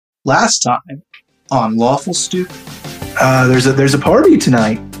Last time on Lawful Stoop, there's a party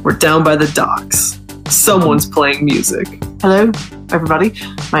tonight. We're down by the docks. Someone's playing music. Hello, everybody.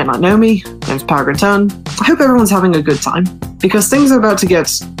 Might not know me. My name's Peregrine Tone. I hope everyone's having a good time, because things are about to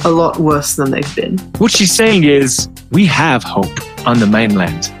get a lot worse than they've been. What she's saying is, we have hope on the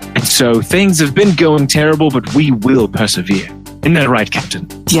mainland. And so things have been going terrible, but we will persevere. Isn't that right, Captain?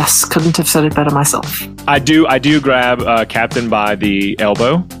 Yes, couldn't have said it better myself. I do grab Captain by the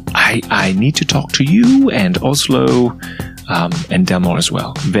elbow. I need to talk to you and Oslo and Delmore as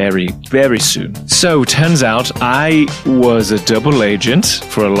well. Very, very soon. So, turns out I was a double agent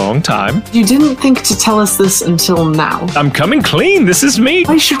for a long time. You didn't think to tell us this until now. I'm coming clean. This is me.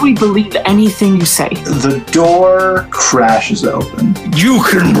 Why should we believe anything you say? The door crashes open. You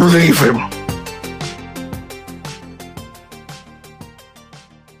can believe him.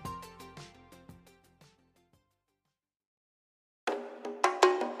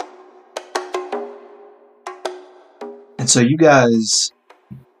 And so you guys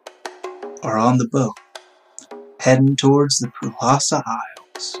are on the boat, heading towards the Pulhasa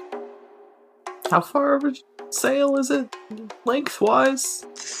Isles. How far of a sail is it? Lengthwise?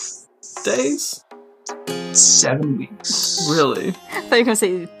 Days? 7 weeks. Really? I thought you were going to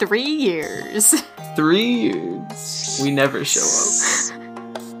say 3 years. 3 years. We never show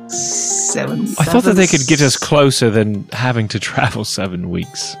up. 7 weeks. I thought that they could get us closer than having to travel 7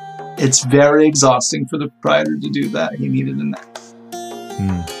 weeks. It's very exhausting for the proprietor to do that. He needed a nap.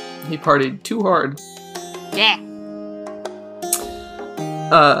 He partied too hard. Yeah.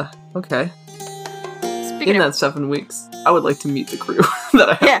 Okay. Speaking In of... that 7 weeks, I would like to meet the crew that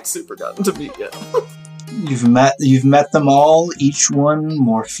I haven't super gotten to meet yet. You've met them all, each one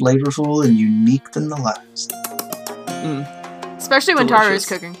more flavorful and unique than the last. Especially when Tara is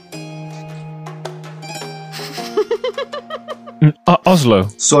cooking. Oslo.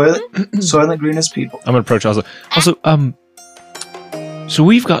 Soylent Green is people. I'm going to approach Oslo. Also, so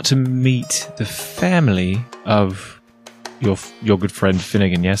we've got to meet the family of your good friend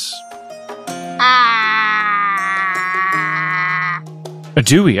Finnegan, yes?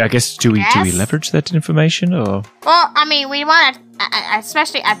 Do we? I guess, do we leverage that information, or? Well, I mean, we want to,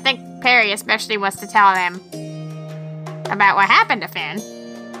 especially, I think Perry especially wants to tell them about what happened to Finn.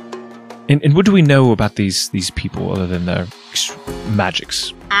 And what do we know about these people other than their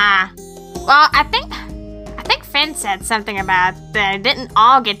magics? Well, I think Finn said something about they didn't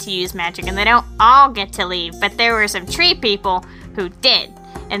all get to use magic and they don't all get to leave, but there were some tree people who did,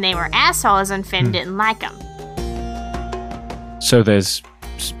 and they were assholes and Finn didn't like them. So there's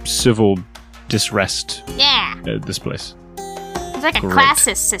civil disrest at this place. It's like a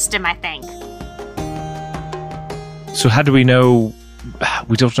classist system, I think. So how do we know?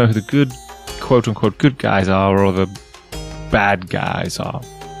 We don't know who the good, quote-unquote, good guys are or the bad guys are.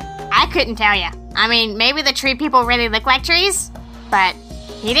 I couldn't tell you. I mean, maybe the tree people really look like trees, but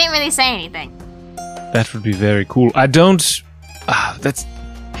he didn't really say anything. That would be very cool. I don't...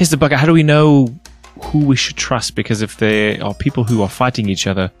 Here's the bug. How do we know who we should trust? Because if there are people who are fighting each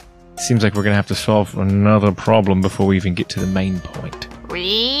other, it seems like we're going to have to solve another problem before we even get to the main point.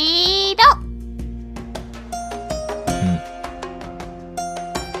 We don't.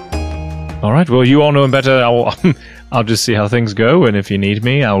 All right. Well, you all know him better. I'll just see how things go, and if you need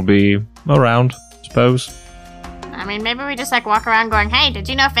me, I'll be around, I suppose. I mean, maybe we just walk around going, "Hey, did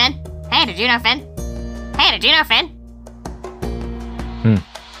you know Finn? Hey, did you know Finn? Hey, did you know Finn?"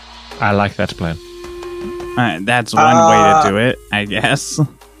 I like that plan. That's one way to do it, I guess.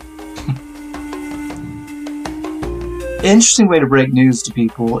 Interesting way to break news to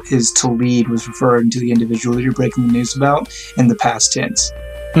people is to lead with referring to the individual that you're breaking the news about in the past tense.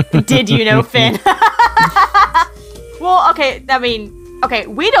 Did you know Finn? Well, okay, I mean, okay,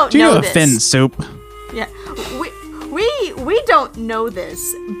 we don't Do you know this. Finn soup? Yeah, we don't know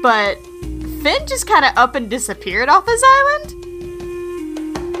this, but Finn just kind of up and disappeared off his island.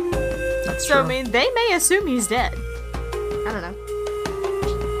 That's so, true. I mean, they may assume he's dead. I don't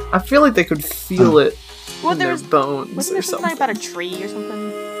know. I feel like they could feel it Well, in there their was bones wasn't there or something. something about a tree or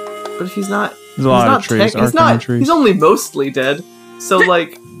something? But if he's not... There's a lot of trees, he's not. trees. He's only mostly dead. So,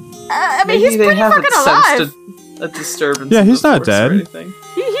 like... I mean, maybe he's they pretty haven't fucking alive. sensed a disturbance. Yeah, in he's the not force or dead. anything.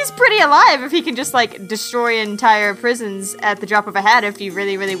 He's pretty alive if he can just, destroy entire prisons at the drop of a hat if he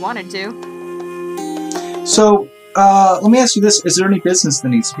really, really wanted to. So, let me ask you this. Is there any business that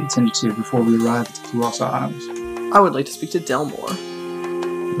needs to be attended to before we arrive at the Pulhasa Isles? I would like to speak to Delmore.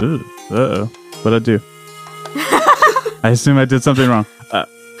 Ooh, uh-oh. What'd I do? I assume I did something wrong. Go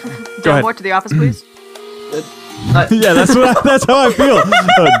Delmore ahead. to the office, please. Yeah, that's how I feel.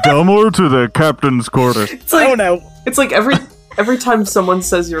 Delmore to the captain's quarters. It's like, oh no! It's like every Every time someone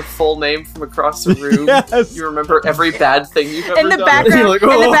says your full name from across the room, Yes. you remember every bad thing you've ever In the done. background, You're like, in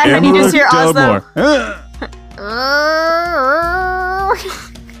the "Oh." background, you just hear Oslo.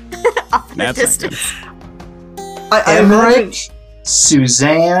 Off in the That's not distance. I Emmerich, imagine-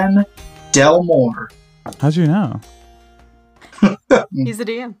 Suzanne, Delmore. How'd you know? He's a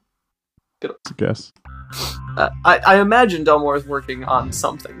DM. I guess. I imagine Delmore is working on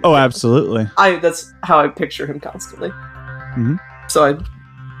something. Oh, absolutely. That's how I picture him constantly. Mhm. So I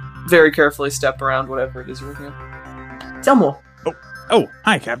very carefully step around whatever it is you're working on. Delmore. Oh,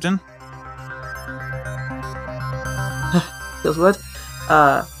 hi, Captain. Feels good.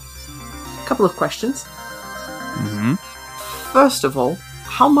 Couple of questions. Mm-hmm. First of all,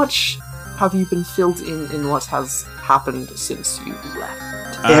 how much have you been filled in what has happened since you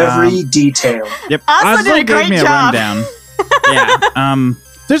left? Every detail. Yep. Oslo did a gave great me a job. rundown. Yeah.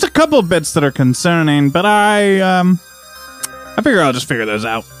 There's a couple bits that are concerning, but I figure I'll just figure those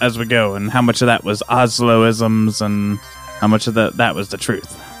out as we go, and how much of that was Osloisms and how much of that was the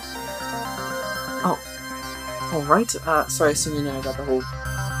truth. All right. So I assume you know about the whole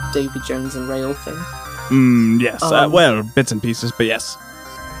Davy Jones and Rail thing. Yes. Um, Well, bits and pieces, but yes.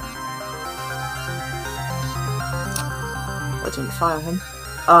 I didn't fire him.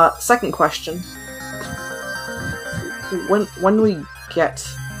 Second question. When we get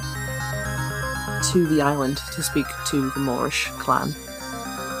to the island to speak to the Moorish clan,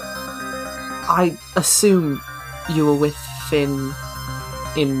 I assume you were with Finn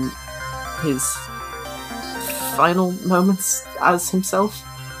in his final moments as himself?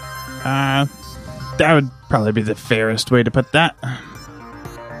 That would probably be the fairest way to put that.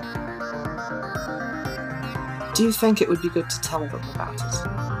 Do you think it would be good to tell them about it?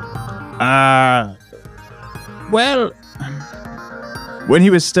 Well, when he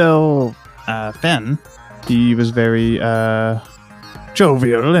was still Finn, he was very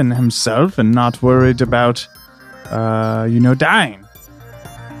jovial in himself and not worried about, dying.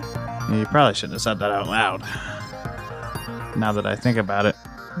 You probably shouldn't have said that out loud. Now that I think about it.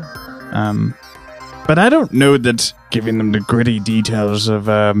 But I don't know that giving them the gritty details of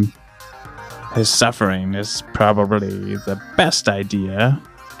his suffering is probably the best idea.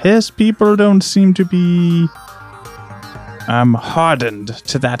 His people don't seem to be hardened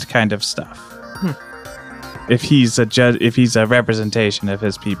to that kind of stuff. If he's a representation of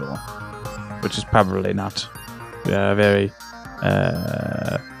his people, which is probably not very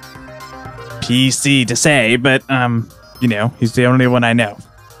PC to say, but he's the only one I know.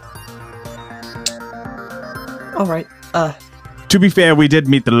 All right. To be fair, we did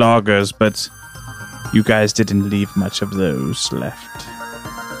meet the loggers, but you guys didn't leave much of those left.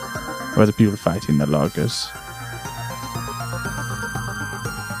 Or the people fighting the loggers.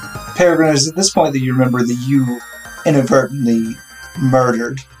 Peregrine, is at this point that you remember that you inadvertently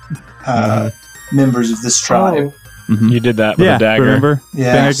murdered members of this tribe. Mm-hmm. You did that with a dagger. Remember?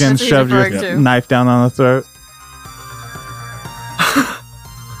 Yeah. Finnegan That's what he's shoved your referring to. knife down on the throat.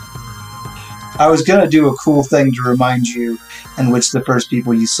 I was going to do a cool thing to remind you, in which the first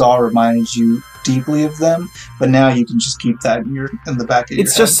people you saw reminded you deeply of them, but now you can just keep that in the back of your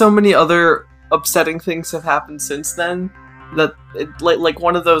It's head. just so many other upsetting things have happened since then that like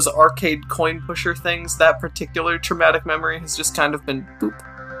one of those arcade coin pusher things, that particular traumatic memory has just kind of been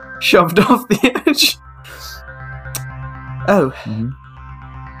shoved off the edge. Oh. Mhm.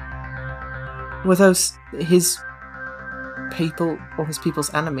 Were those his people or his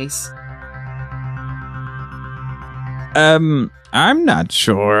people's enemies? I'm not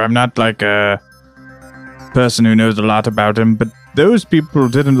sure. I'm not like a person who knows a lot about him, but those people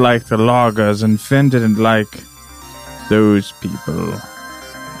didn't like the loggers, and Finn didn't like those people.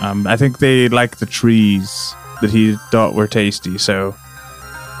 I think they liked the trees that he thought were tasty, so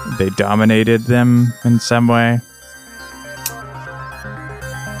they dominated them in some way.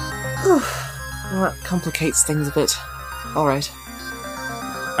 Well, that complicates things a bit. All right.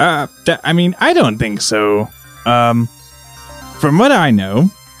 I don't think so. From what I know,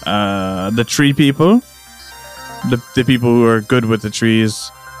 the tree people, the people who are good with the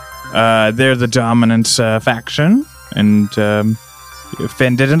trees, they're the dominant faction, and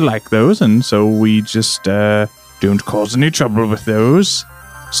Finn didn't like those, and so we just don't cause any trouble with those.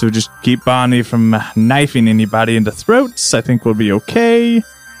 So just keep Bonnie from knifing anybody in the throats. I think we'll be okay,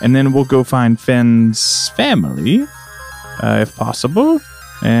 and then we'll go find Finn's family, if possible,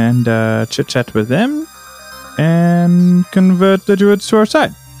 and chit-chat with them. And convert the druids to our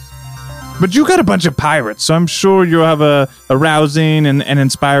side. But you got a bunch of pirates, so I'm sure you'll have a rousing and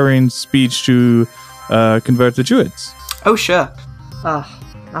inspiring speech to convert the druids. Oh, sure.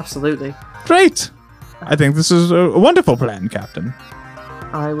 Absolutely. Great! I think this is a wonderful plan, Captain.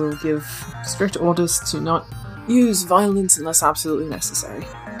 I will give strict orders to not use violence unless absolutely necessary.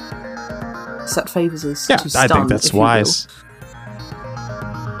 Set favors is Yeah, to stun, I think that's if you will. wise.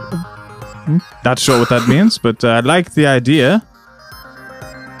 Not sure what that means, but I like the idea.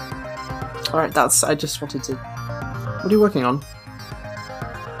 Alright, I just wanted to... What are you working on?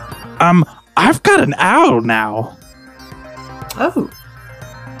 I've got an owl now. Oh,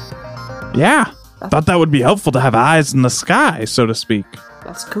 Yeah. Thought that would be helpful to have eyes in the sky, so to speak.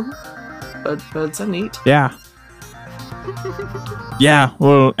 that's cool. Birds are neat. Yeah. Yeah,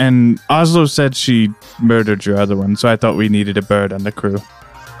 well, and Oslo said she murdered your other one, so I thought we needed a bird on the crew.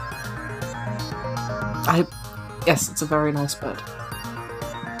 Yes, it's a very nice bird.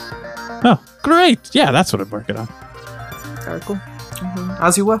 Oh, great. Yeah, that's what I'm working on. Very cool.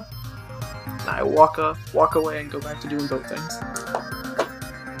 As you were. I walk away and go back to doing both things.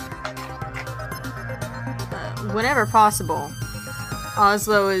 Whenever possible,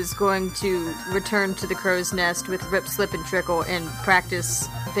 Oslo is going to return to the crow's nest with Rip, Slip, and Trickle and practice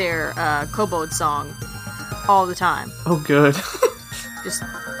their kobold song all the time. Oh, good. Just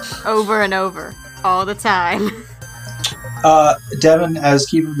over and over, all the time. Devin, as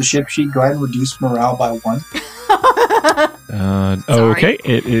keeper of the ship sheet, go ahead and reduce morale by 1. Okay,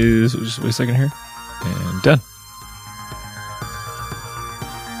 it is. Just wait a second here. And done.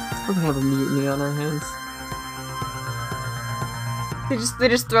 We're gonna have a mutiny on our hands. They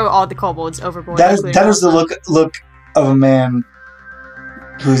just throw all the kobolds overboard. That is the look of a man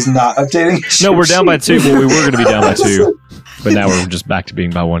who's not updating. his No, we're ship down by sheet. 2. Well, we were going to be down by 2, but now we're just back to being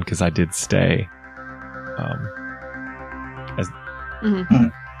by 1 because I did stay.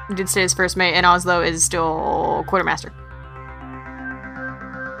 He did stay as first mate, and Oslo is still quartermaster.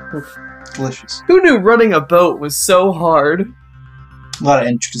 Delicious. Who knew running a boat was so hard? A lot of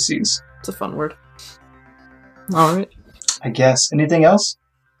intricacies, It's a fun word. Alright. I guess. Anything else?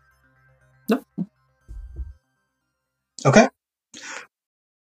 No. Okay.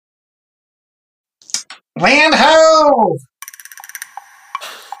 Land ho!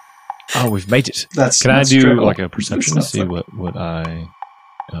 Oh, we've made it. That's Can I that's do trickle. like a perception to That's see not- what I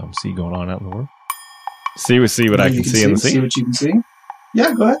see going on out in the world? See what I You can see in the See sea. what you can see.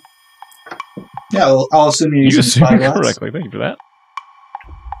 Yeah, go ahead. Yeah, I'll assume you're You using assumed spyglass. correctly. Thank you for that.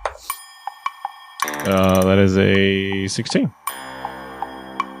 That is a 16.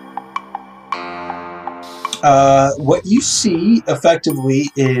 What you see effectively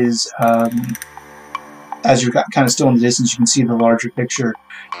is, as you're kind of still in the distance, you can see the larger picture.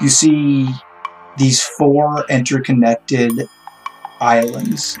 You see these 4 interconnected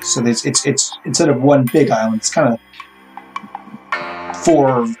islands. So it's instead of one big island, it's kind of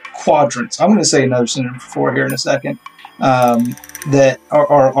 4 quadrants. I'm going to say another synonym for 4 here in a second. That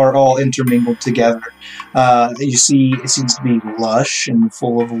are all intermingled together. You see, it seems to be lush and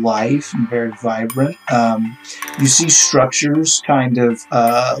full of life and very vibrant. You see structures kind of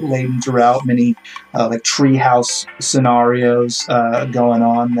laden throughout, many like treehouse scenarios going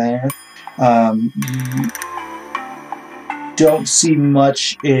on there. You don't see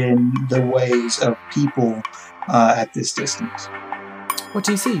much in the ways of people at this distance. What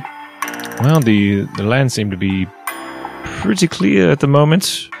do you see? Well, the land seemed to be pretty clear at the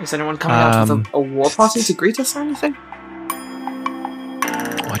moment. Is anyone coming out with a war party to greet us or anything?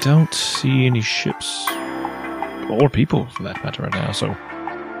 I don't see any ships or people for that matter right now, so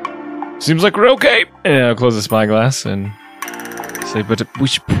seems like we're okay. And I'll close the spyglass and say, but we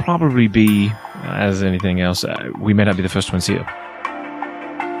should probably be, as anything else, we may not be the first ones here.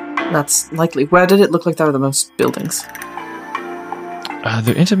 That's likely. Where did it look like there were the most buildings?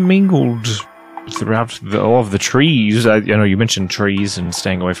 They're intermingled throughout all of the trees. I know you mentioned trees and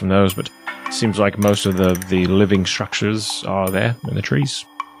staying away from those, but it seems like most of the living structures are there in the trees.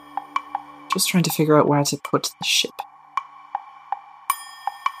 Just trying to figure out where to put the ship.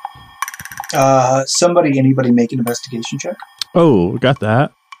 Anybody make an investigation check? Oh, got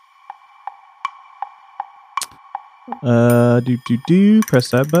that.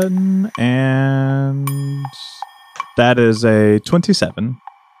 Press that button, and that is a 27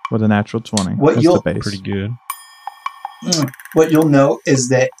 with a natural 20. What That's you'll- the base. Pretty good. What you'll note is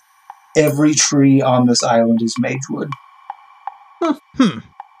that every tree on this island is magewood.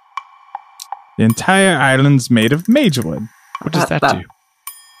 The entire island's made of magewood. What does that That do?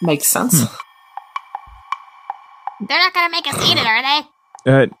 makes sense. They're not gonna make us eat it, are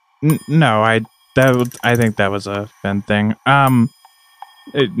they? No, I think that was a fun thing.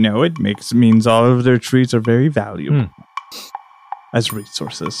 It means all of their trees are very valuable as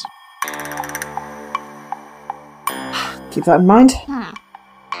resources. Keep that in mind. Hmm.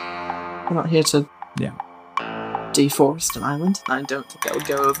 We're not here to Deforest an island. I don't think that would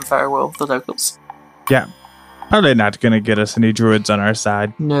go over very well with the locals. Probably not going to get us any druids on our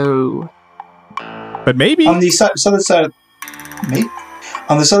side. No. But maybe. On the southern side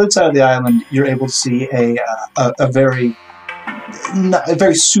of the island, you're able to see a very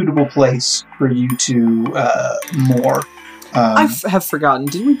suitable place for you to moor. I have forgotten.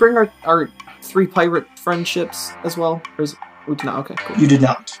 Did we bring our 3 pirate friendships as well? Or we did not? Okay, cool. You did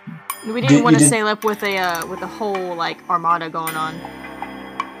not. We didn't want to sail up with a whole like armada going on.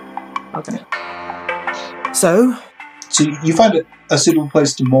 Okay. So you find a suitable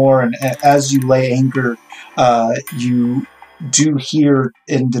place to moor, and as you lay anchor, you do hear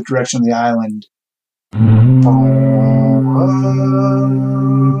in the direction of the island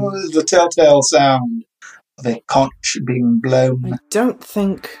the telltale sound of a conch being blown. I don't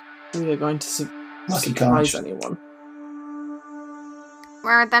think we are going to Lucky surprise conch. anyone.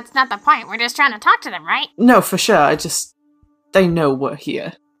 Well, that's not the point. We're just trying to talk to them, right? No, for sure. They know we're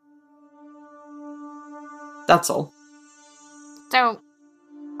here. That's all. So,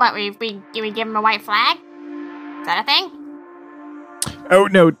 what, we give them a white flag? Is that a thing? Oh,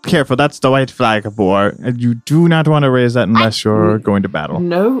 no, careful. That's the white flag of war. And you do not want to raise that unless you're going to battle.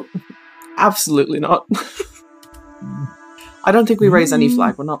 No, absolutely not. I don't think we raise any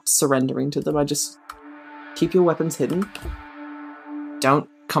flag. We're not surrendering to them. I just keep your weapons hidden. Don't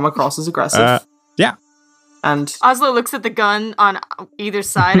come across as aggressive. Yeah. And Oslo looks at the gun on either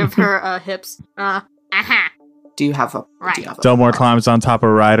side of her hips. do you have a... Right. Do you have a Delmore climbs on top of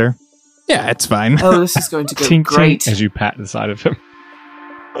Ryder. Yeah, it's fine. Oh, this is going to go Tink, great. tink, as you pat the side of him.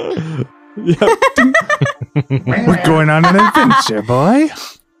 We're going on an adventure, boy.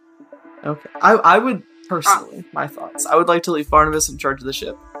 Okay. I would, personally, my thoughts, I would like to leave Barnabas in charge of the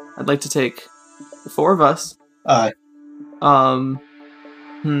ship. I'd like to take the 4 of us. I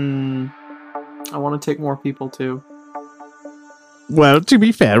want to take more people, too. Well, to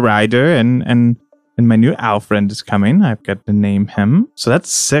be fair, Ryder and my new owl friend is coming. I've got to name him. So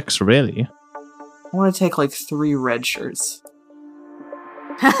that's 6, really. I want to take, 3 red shirts.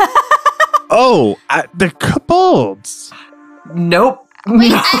 Oh, the kobolds. Nope.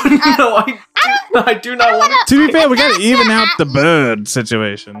 Wait, no, I do not want to. To be fair, we got to even out the bird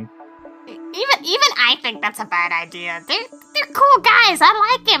situation. Even I think that's a bad idea. They're cool guys.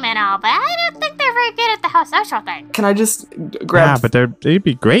 I like him and all, but I don't think they're very good at the whole social thing. Can I just grab... Yeah, but they'd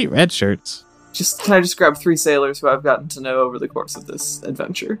be great red shirts. Can I just grab 3 sailors who I've gotten to know over the course of this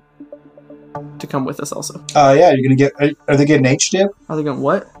adventure to come with us also? Yeah, you're gonna get. Are they getting H-dip? Are they going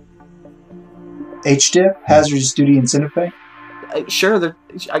what? H-dip, hazardous duty incentive pay. Sure, they're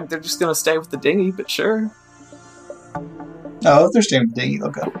just gonna stay with the dinghy, but sure. Oh, if they're staying with the dinghy, they'll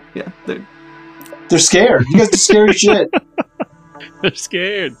go. Yeah, They're scared. You guys are scary as shit. They're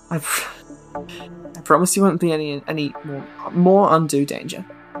scared. I promise you won't be any more undue danger.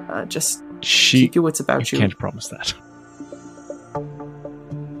 Just keep your wits about you. Can't promise that.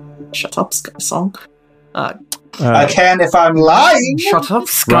 Shut up, Sky Song. I can if I'm lying. Shut up,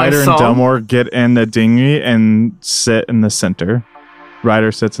 Sky Ryder and Song. Delmore get in the dinghy and sit in the center.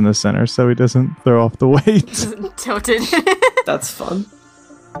 Ryder sits in the center so he doesn't throw off the weight. Tilted. That's fun.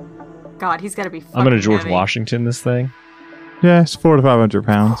 God, he's got to be fucking I'm gonna George heavy. Washington this thing. Yeah, it's 400 to 500 Of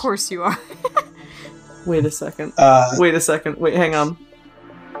pounds. course you are. Wait a second. Wait, hang on.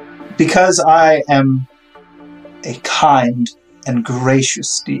 Because I am a kind and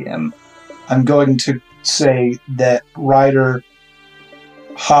gracious DM, I'm going to say that Ryder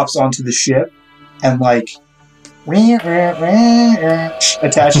hops onto the ship and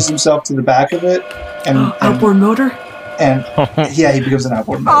attaches himself to the back of it and Outboard motor? and yeah, he becomes an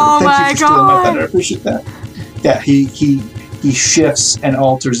outboard motor. Oh Thank my you for stealing my God. thunder. I appreciate that. Yeah, he shifts and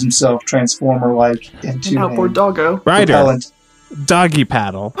alters himself transformer-like into An outboard doggo. a Ryder, propellant. doggy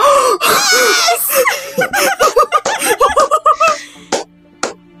paddle.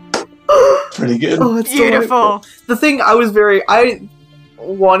 Pretty good. Oh, it's Beautiful. delightful. The thing I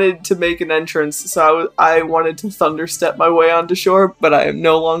wanted to make an entrance, so I wanted to thunderstep my way onto shore, but I am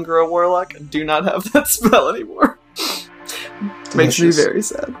no longer a warlock and do not have that spell anymore. Makes me Delicious. very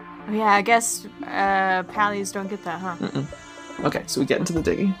sad. Yeah, I guess pallies don't get that, huh? Okay, so we get into the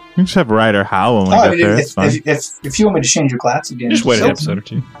dinghy. You can just have Ryder howl when we Oh, I get mean, there. It's fine. if you want me to change your class again, Just wait an so- episode or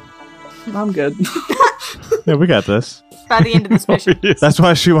two. I'm good. Yeah, we got this. By the end of this mission. That's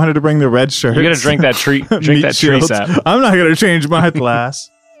why she wanted to bring the red shirt. You gotta drink that tree. Drink Meat that tree shields. sap. I'm not gonna change my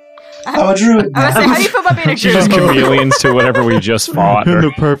class. I'm a druid. I was gonna say, how do you feel about being a She's just druid? chameleons to whatever we just fought. In Or,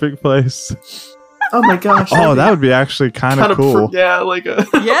 the perfect place. Oh my gosh. Oh, that would be actually kind of cool. Yeah, like a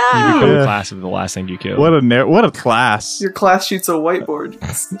You yeah. become Yeah. the class of the last thing you kill. What a class. Your class shoots a whiteboard.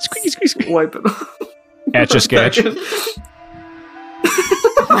 Squeaky, squeaky, squeaky. Wipe it off. Etch a sketch.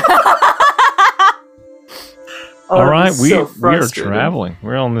 All right, we are traveling.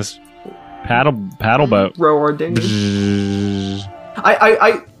 We're on this paddle boat. Row our dinghy.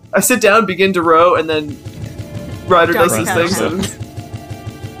 I sit down, begin to row, and then Ryder does his Right. thing.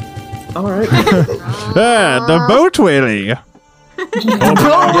 All right. The boat whaling.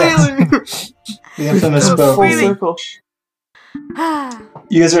 The infamous Full boat. circle.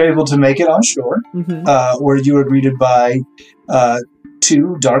 You guys are able to make it on shore, Mhm. where you are greeted by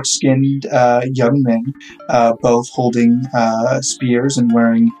two dark-skinned young men, both holding spears and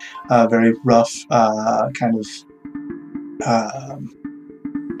wearing very rough kind of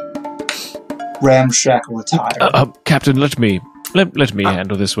ramshackle attire. Captain, let me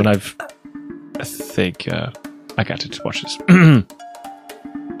handle this one. I think I got it. Watch this.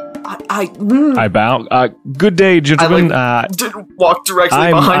 I bow. Good day, gentlemen. Did walk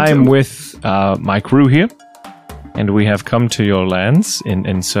directly behind I'm him. with my crew here, and we have come to your lands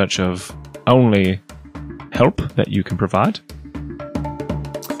in search of only help that you can provide.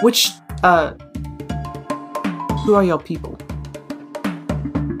 Which, who are your people?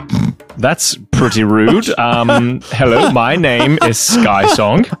 That's pretty rude. Hello, my name is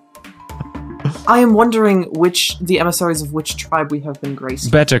Skysong. I am wondering the emissaries of which tribe we have been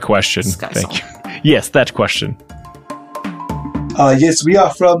graced. Better question. Skysong. Thank you. Yes, that question. Yes, we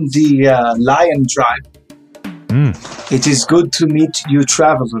are from the Lion tribe. It is good to meet you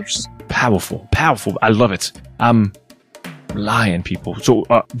travelers. Powerful. I love it. Lion people. So,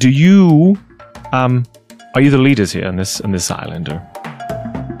 do you, are you the leaders here on this island, or?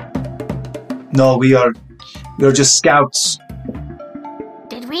 No, we are just scouts.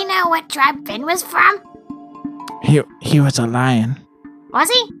 Did we know what tribe Finn was from? He was a lion. Was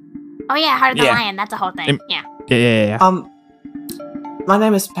he? Oh yeah, Heart of the Yeah. Lion. That's a whole thing. Yeah. Yeah. My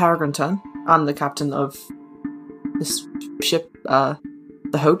name is Peregrine Turn. I'm the captain of this ship, the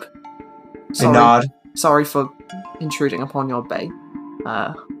Hope. They nod. Sorry for intruding upon your bay.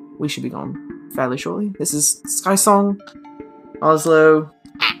 We should be gone fairly shortly. This is Skysong, Oslo,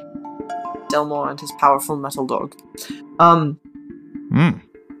 Delmore, and his powerful metal dog.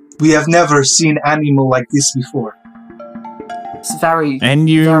 We have never seen animal like this before. It's very, And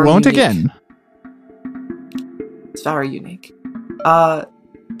you very won't unique. again. It's very unique.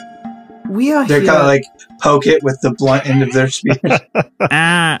 We are They're here. kind of like poke it with the blunt end of their spear.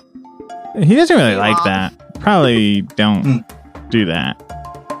 He doesn't really Hey, like Mom. that. Probably don't do that.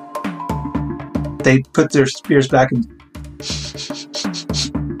 They put their spears back and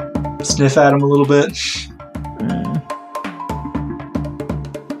sniff at him a little bit.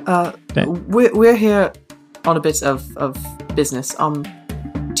 We're here on a bit of business.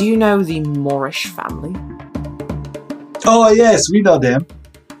 Do you know the Moorish family? Oh yes, we know them.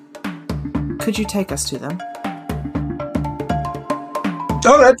 Could you take us to them?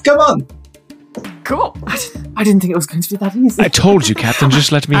 All right, come on. Cool. I didn't think it was going to be that easy. I told you, Captain,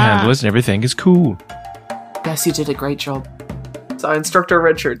 just let me handle it and everything is cool. Yes, you did a great job. So I instruct our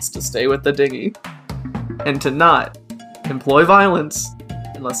red shirts to stay with the dinghy and to not employ violence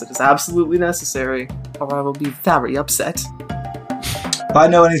unless it is absolutely necessary, or I will be very upset. If I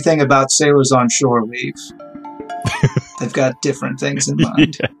know anything about sailors on shore leave, they've got different things in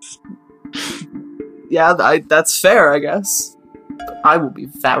mind. Yeah, that's fair, I guess. But I will be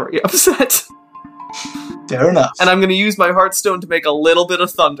very upset. Fair enough. And I'm going to use my Heartstone to make a little bit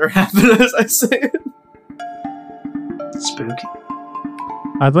of thunder happen as I say it. Spooky.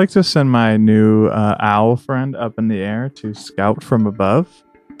 I'd like to send my new owl friend up in the air to scout from above.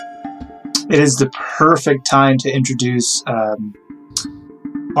 It is the perfect time to introduce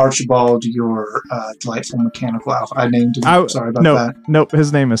Archibald, your delightful mechanical elf. I named him. Sorry about that. Nope,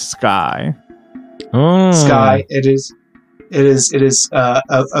 his name is Sky. Oh. Sky. It is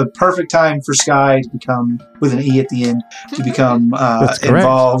a perfect time for Sky to become, with an E at the end, to become That's correct.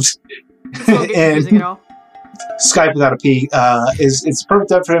 involved. It's not confusing at all. Skype without a P it's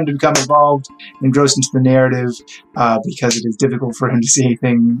perfect time for him to become involved and engrossed into the narrative because it is difficult for him to see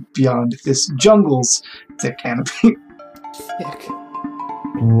anything beyond this jungle's thick canopy.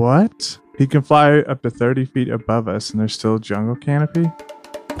 What? He can fly up to 30 feet above us and there's still jungle canopy?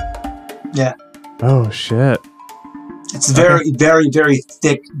 Yeah. Oh, shit. It's very, very, very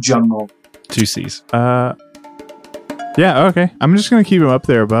thick jungle. 2 C's. Yeah, okay. I'm just going to keep him up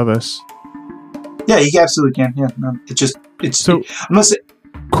there above us. Yeah, you absolutely can. Yeah, no, I'm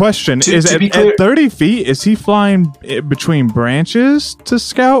Question To is be clear- at 30 feet, is he flying between branches to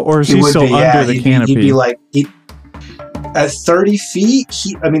scout, or is he still under the canopy? He'd be like at 30 feet.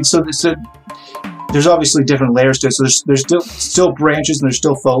 So there's obviously different layers to it. So there's still branches and there's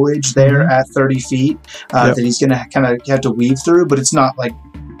still foliage there at 30 feet that he's gonna kind of have to weave through. But it's not like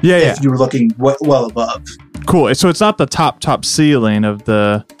if you were looking well above. Cool. So it's not the top ceiling of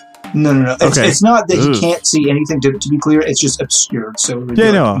the. No. Okay. It's not that he can't see anything. To be clear, it's just obscured. So it would be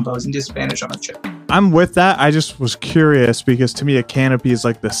imposing disadvantage on a check. I'm with that. I just was curious because to me a canopy is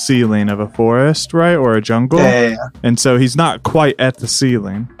like the ceiling of a forest, right, or a jungle. Yeah. And so he's not quite at the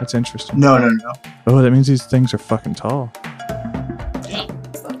ceiling. That's interesting. No. Oh, that means these things are fucking tall.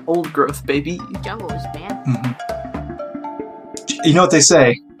 It's that old growth, baby. Jungles, man. You know what they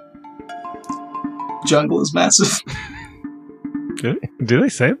say? Jungle is massive. Do they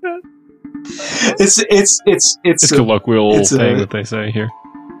say that? It's a colloquial it's thing that they say here.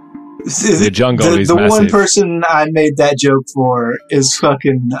 The jungle is the massive. one person I made that joke for is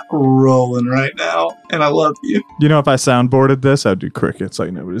fucking rolling right now, and I love you. You know, if I soundboarded this, I'd do crickets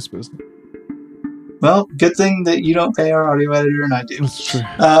like nobody's business. Well, good thing that you don't pay our audio editor, and I do. That's true.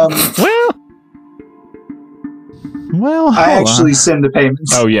 Well, I actually send the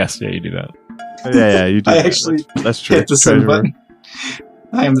payments. Oh yes, yeah, you do that. Yeah, you do. I actually that's true. hit the send button.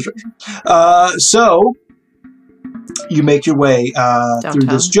 I am the treasurer. So you make your way through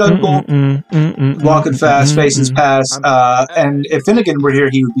this jungle, walking fast, faces past, and if Finnegan were here,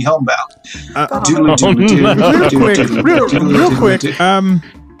 he would be homebound. Real quick.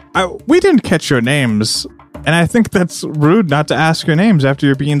 We didn't catch your names, and I think that's rude not to ask your names after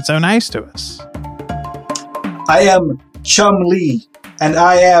you're being so nice to us. I am Chum Lee, and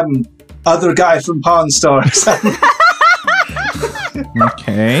I am other guy from Pawn Stars.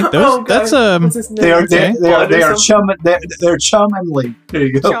 Okay, that's they are Chum. They're Chum and Lee. There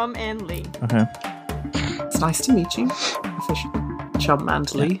you go. Chum and Lee. Okay. It's nice to meet you, officially. Chum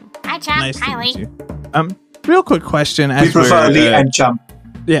and Lee. Hi, Chum. Nice to Hi, meet Lee. you. Real quick question. We As prefer we're, Lee and Chum.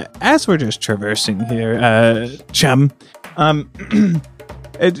 Yeah, as we're just traversing here, Chum.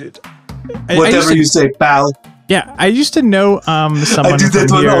 Whatever you say, pal. Yeah, I used to know someone I do that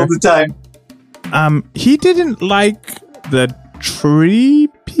from one here. all the time. He didn't like the tree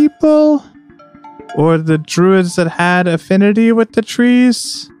people or the druids that had affinity with the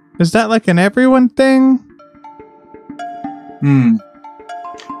trees. Is that like an everyone thing?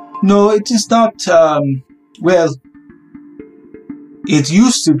 No, it is not. Well, it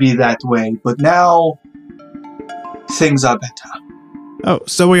used to be that way, but now things are better. Oh,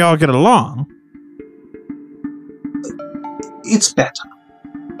 so we all get along. It's better.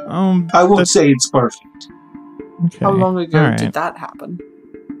 I I won't say it's perfect. Okay. How long ago All right. did that happen?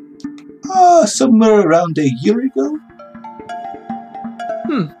 Somewhere around a year ago.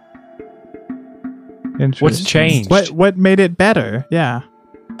 Interesting. What's changed? What made it better? Yeah.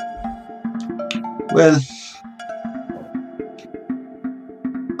 Well,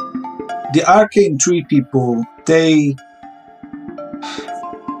 the arcane tree people,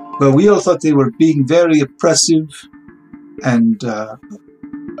 we all thought they were being very oppressive and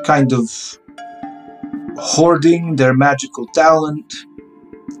kind of hoarding their magical talent,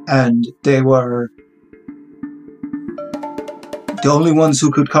 and they were the only ones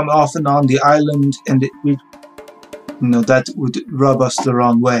who could come often on the island, and that would rub us the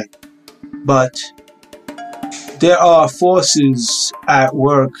wrong way. But there are forces at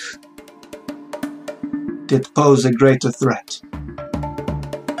work that pose a greater threat.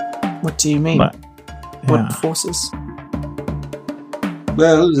 What do you mean? But- What yeah. forces?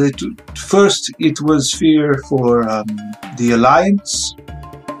 Well, first it was fear for the Alliance,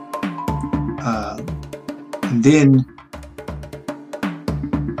 and then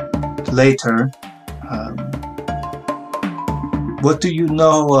later, what do you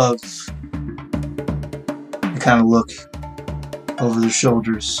know of? I kind of look over their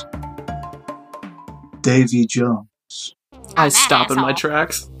shoulders. Davy Jones. I that stop in my asshole.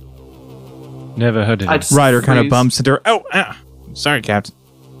 tracks. Never heard of I it. just Ryder kind of freeze. bumps into her. Oh, sorry, Captain.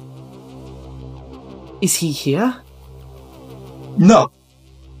 Is he here? No.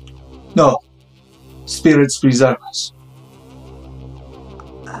 Spirits preserve us.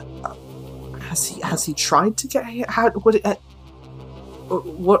 Has he tried to get here?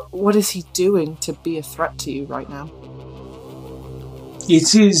 What is he doing to be a threat to you right now?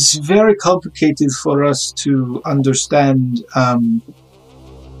 It is very complicated for us to understand.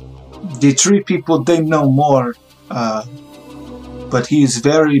 The tree people, they know more, but he is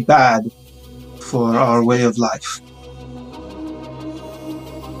very bad for our way of life.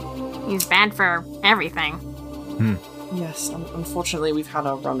 He's bad for everything. Yes, unfortunately we've had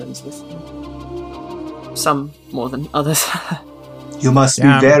our run-ins with them. Some more than others. You must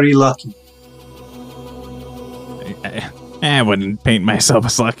Yeah. be very lucky. I wouldn't paint myself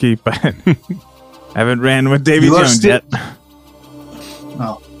as lucky, but I haven't ran with Davy You are Jones still- yet.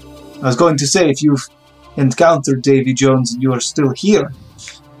 Oh. I was going to say, if you've encountered Davy Jones and you are still here,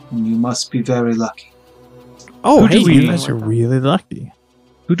 then you must be very lucky. Oh, Who hey, do we- you guys are really lucky.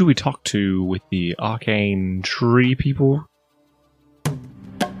 Who do we talk to with the arcane tree people?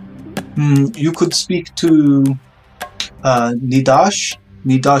 You could speak to Nidash.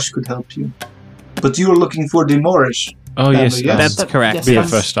 Nidash could help you. But you are looking for the Moorish. Oh, yes. yes. That's correct. Be a I'm-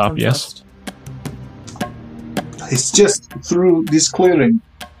 first stop, I'm yes. first. It's just through this clearing.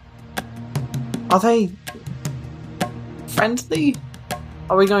 Are they friendly?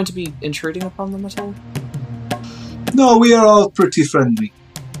 Are we going to be intruding upon them at all? No, we are all pretty friendly.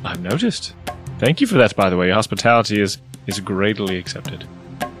 I've noticed. Thank you for that, by the way. Your hospitality is greatly accepted.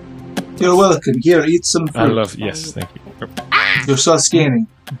 You're welcome. Here, eat some I fruit. love. Yes, thank you. You're so skinny.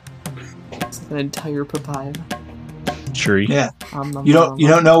 It's an entire papaya. Tree. Yeah. You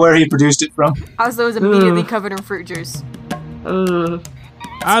don't know where he produced it from? Oslo is immediately covered in fruit juice. Oslo,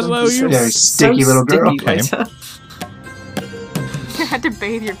 you're Very sticky little girl. Okay. You had to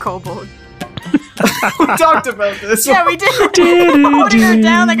bathe your kobold. We talked about this. Yeah, we did. Holding her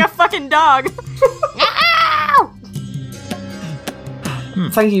down like a fucking dog. Ow!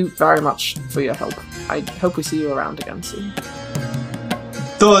 Thank you very much for your help. I hope we see you around again soon.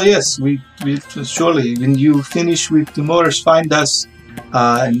 Oh, yes, we surely. When you finish with the Moorish, find us,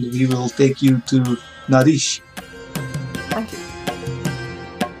 and we will take you to Narish. Thank you.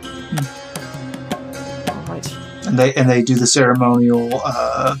 All right. And they do the ceremonial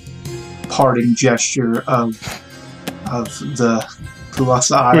parting gesture of the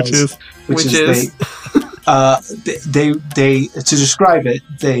Puasa Isles, Which is they to describe it.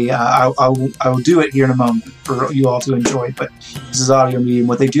 I will do it here in a moment for you all to enjoy. But this is audio medium.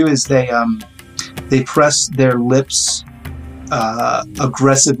 What they do is they press their lips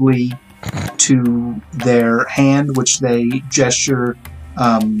aggressively to their hand, which they gesture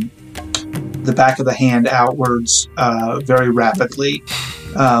the back of the hand outwards very rapidly.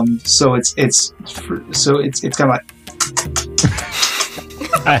 So it's kind of like.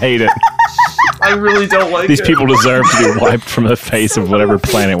 I hate it. I really don't like These it. people deserve to be wiped from the face of whatever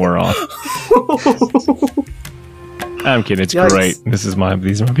planet we're on. I'm kidding. It's Yikes. great. These are my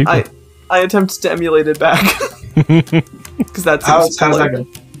people. I attempted to emulate it back. Because that's How's that going?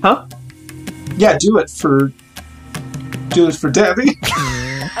 Huh? Yeah, do it for Debbie.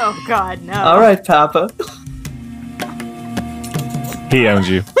 Oh God, no. All right, Papa. He owns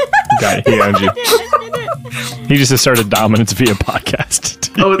you. Got it. He owns you. He just asserted dominance via podcast.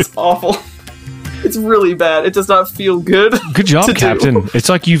 Oh, it's awful. It's really bad. It does not feel good. Good job, to do. Captain. It's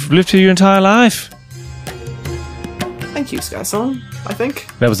like you've lived here your entire life. Thank you, Sky Song. I think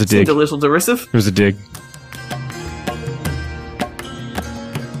That was a dig. seemed a little derisive. It was a dig.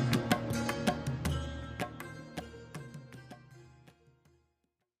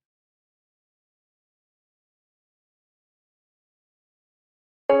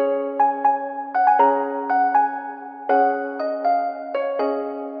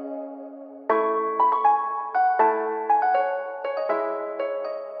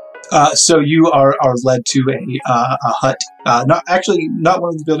 So you are led to a hut. Not one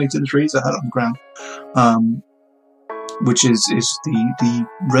of the buildings in the trees. A hut on the ground, which is the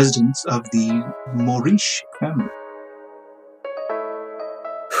residence of the Moorish family.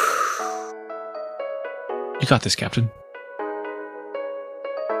 You got this, Captain.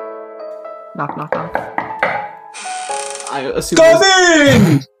 Knock, knock, knock. I assume. Come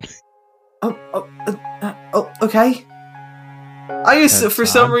in! Okay. That's For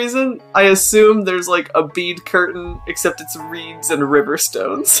some odd. reason, I assume there's like a bead curtain, except it's reeds and river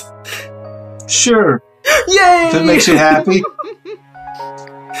stones. Sure, Yay! if it makes you happy.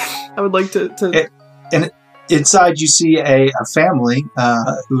 I would like to Inside, you see a family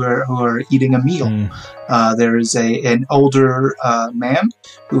who are eating a meal. There is an older man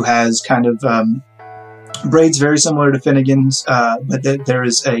who has kind of braids very similar to Finnegan's, but there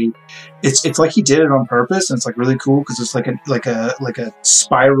is it's like he did it on purpose, and it's like really cool because it's like a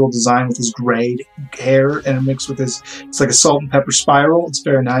spiral design with his gray hair and it mixed with it's like a salt and pepper spiral. It's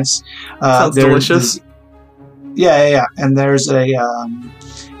very nice. Sounds delicious. Yeah. And there's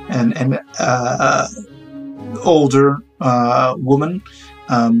an older woman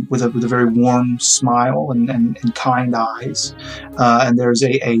with a very warm smile and kind eyes, and there's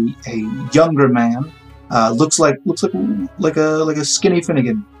a younger man Looks like a skinny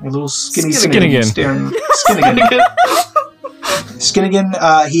Finnegan, a little skinny Skinnigan. staring Skinnigan.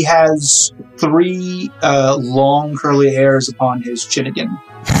 Skinnigan. He has 3 long curly hairs upon his chinnigan.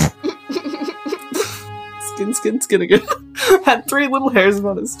 Skin again. Had 3 little hairs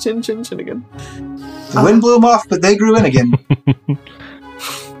on his chin again. The wind blew them off, but they grew in again.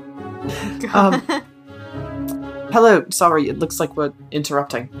 Hello, sorry, it looks like we're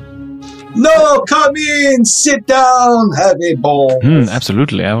interrupting. No, come in, sit down, have a ball.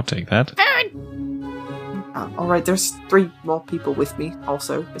 Absolutely, I'll take that. Alright, there's 3 more people with me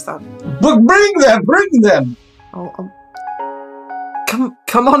also, is that... But bring them! Oh,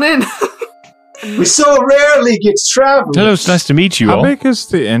 come on in! We so rarely get travelers. Hello, it's nice to meet you How all. big is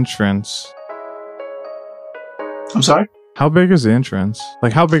the entrance? I'm sorry? How big is the entrance?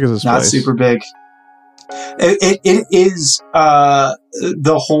 Like, how big is this Not place? super big. It is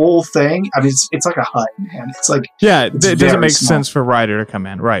the whole thing. I mean, it's like a hut, man. It's like Yeah, it It's doesn't very make small. sense for Ryder to come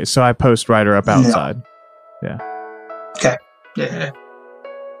in. Right, so I post Ryder up outside. yeah.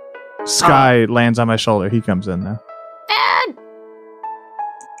 Sky lands on my shoulder. He comes in, though. Dad!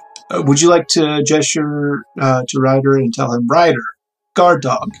 Would you like to gesture to Ryder and tell him, Ryder, guard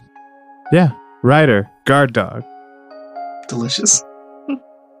dog? Yeah, Ryder, guard dog. Delicious.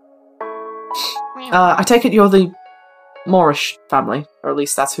 I take it you're the Moorish family, or at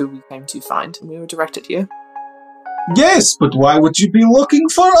least that's who we came to find, and we were directed here. Yes, but why would you be looking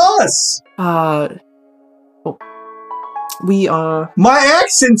for us? We are... My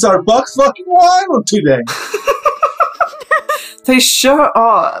accents are buck fucking wild today. They sure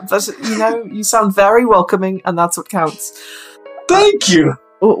are, but, you sound very welcoming, and that's what counts. Thank you.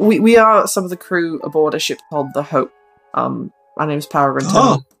 We are some of the crew aboard a ship called the Hope. My name is Peregrine.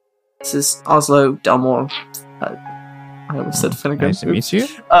 Oh. This is Oslo Delmore. I almost said Finnegan. Nice to meet you.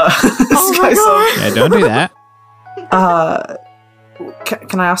 Oh my god! Yeah, don't do that.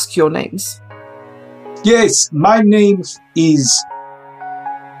 Can I ask your names? Yes, my name is...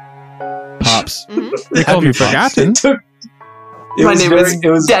 Pops. Mm-hmm. They call Have me you Pops. forgotten? My name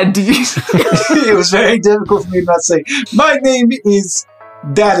is Daddy. It was very difficult for me to not say, my name is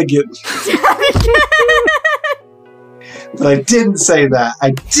Dadigan. But I didn't say that.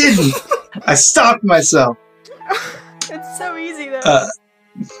 I didn't. I stopped myself. It's so easy though.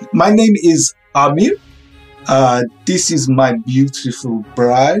 My name is Amir. This is my beautiful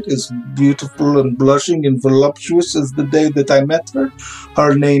bride, as beautiful and blushing and voluptuous as the day that I met her.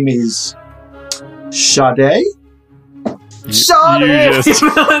 Her name is Sade. You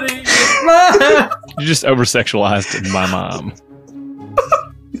just over-sexualized my mom.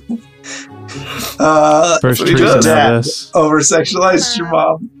 First so treason your of dad this. over-sexualized your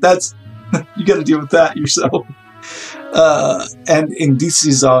mom. That's you got to deal with that yourself. And this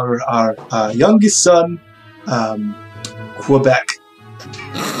is our youngest son, Quebec.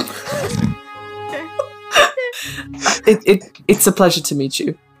 It's a pleasure to meet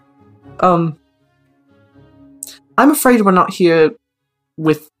you. I'm afraid we're not here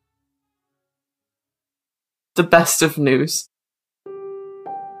with the best of news.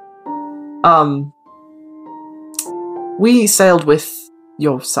 We sailed with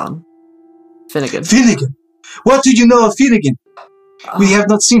your son, Finnegan. Finnegan. What do you know of Finnegan? We have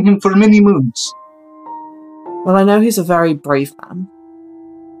not seen him for many moons. Well, I know he's a very brave man.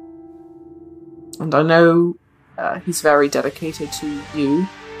 And I know he's very dedicated to you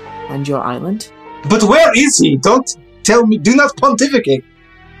and your island. But where is he? Don't tell me. Do not pontificate.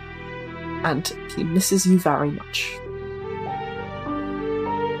 And he misses you very much.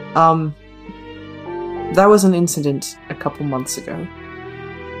 There was an incident a couple months ago.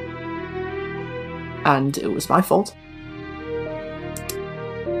 And it was my fault.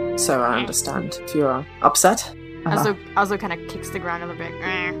 So I understand if you're upset. Also kind of kicks the ground a little bit.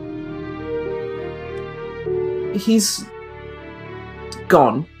 He's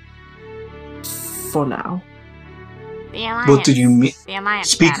gone. For now. The Alliance. What do you mean? The Alliance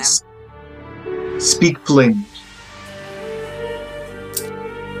Speak. got him. Speak plain.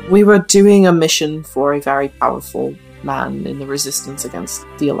 We were doing a mission for a very powerful man in the resistance against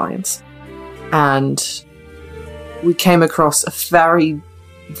the Alliance. And we came across a very,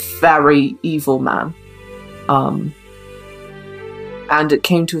 very evil man. And it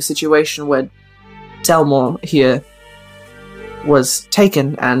came to a situation where Delmore here was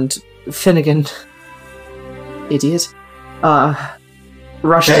taken and Finnegan, idiot,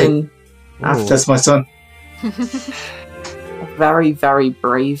 rushed Hey. in after That's my son. a very, very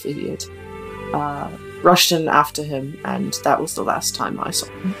brave idiot. Rushed in after him, and that was the last time I saw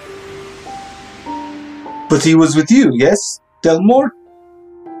him. But he was with you, yes? Delmore?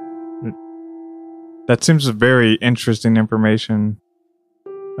 That seems very interesting information.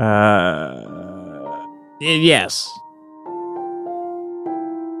 Yes.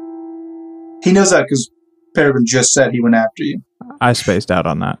 He knows that because Peregrine just said he went after you. I spaced out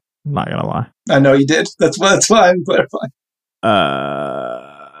on that. I'm not gonna lie. I know you did. That's why I'm clarifying.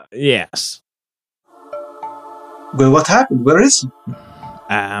 Yes. Well, what happened? Where is he?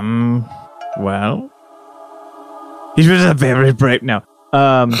 Well, he was a very brave. No.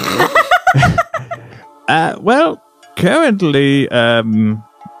 Well, currently,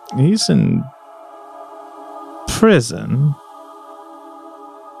 he's in prison.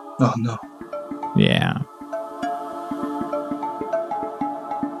 Oh no. Yeah.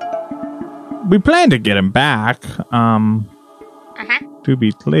 We plan to get him back. To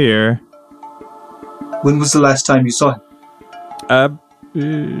be clear. When was the last time you saw him?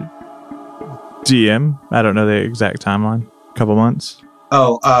 DM. I don't know the exact timeline. A couple months.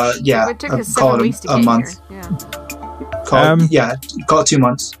 Oh, yeah. It took us call 7 it weeks to a get month. here. Yeah. Call it 2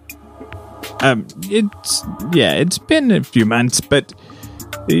 months. It's been a few months, but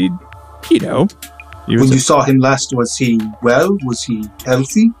you know, When you saw him last, was he well? Was he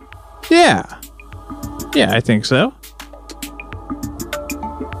healthy? Yeah, I think so.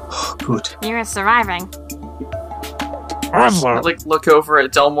 Oh, good. You're surviving. I look over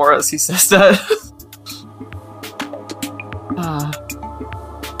at Delmore as he says that.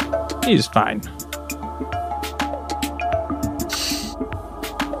 He's fine.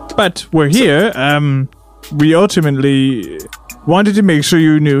 But we're here. We ultimately wanted to make sure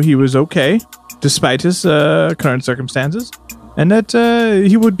you knew he was okay, despite his current circumstances, and that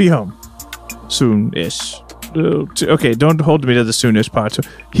he would be home soon-ish. Okay, don't hold me to the soonish part. So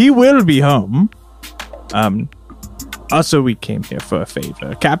he will be home. Also, we came here for a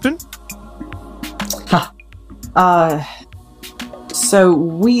favor. Captain? So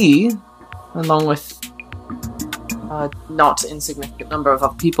we, along with a not insignificant number of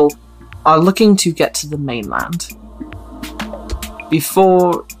other people, are looking to get to the mainland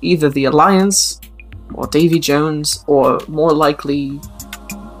before either the Alliance or Davy Jones, or more likely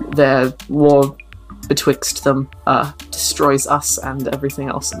their war betwixt them, destroys us and everything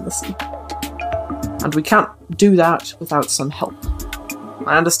else in the sea. And we can't do that without some help.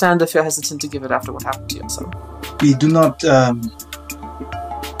 I understand if you're hesitant to give it after what happened to your son. We do not, I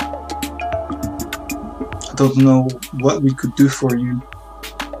don't know what we could do for you.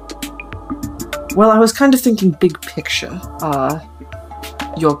 Well, I was kind of thinking big picture.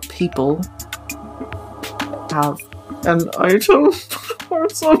 Your people have an item or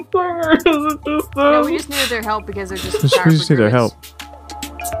something, or is it just No, we just needed their help because they're just We just need their help.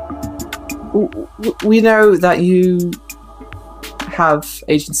 We know that you have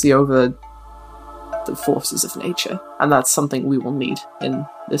agency over the forces of nature, and that's something we will need in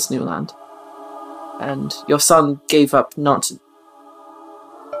this new land. And your son gave up not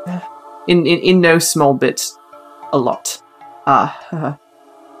in no small bit a lot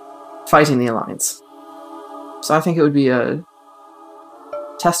fighting the Alliance. So I think it would be a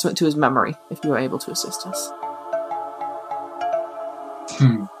testament to his memory if you were able to assist us.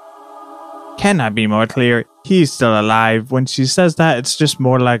 Can I be more clear? He's still alive. When she says that, it's just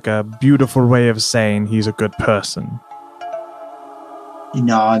more like a beautiful way of saying he's a good person. He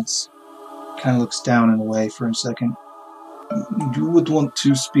nods, kind of looks down and away for a second. You would want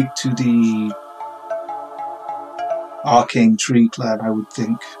to speak to the Arcane Tree Clan, I would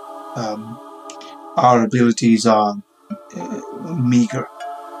think. Our abilities are meager.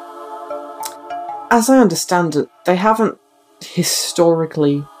 As I understand it, they haven't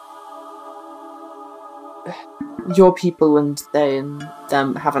historically... Your people and they and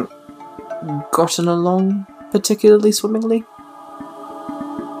them haven't gotten along particularly swimmingly?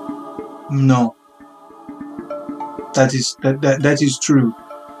 No. That is true.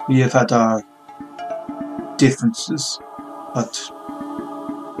 We have had our differences, but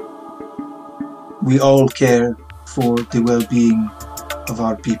we all care for the well-being of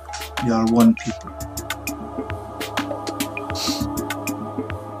our people. We are one people.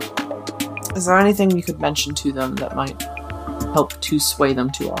 Is there anything you could mention to them that might help to sway them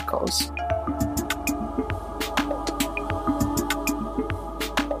to our cause?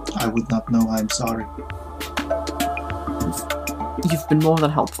 I would not know. I'm sorry. You've been more than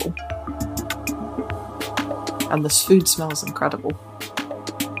helpful. And this food smells incredible.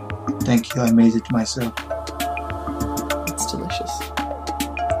 Thank you. I made it myself. It's delicious.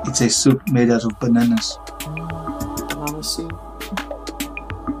 It's a soup made out of bananas. Banana soup.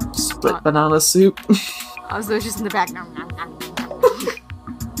 Split banana soup. I was just in the back. Nom, nom, nom, nom,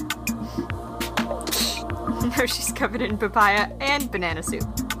 nom. No, she's covered in papaya and banana soup.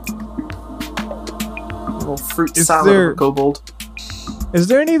 little fruit Is salad there- of a kobold. Is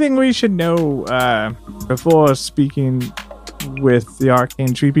there anything we should know before speaking with the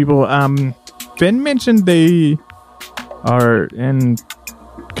arcane tree people? Finn mentioned they are in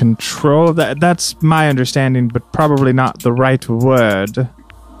control of that. That's my understanding, but probably not the right word.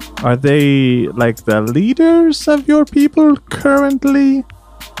 Are they like the leaders of your people currently?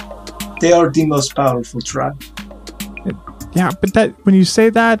 They are the most powerful tribe. Yeah, but that when you say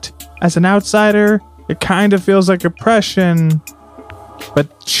that as an outsider, it kind of feels like oppression.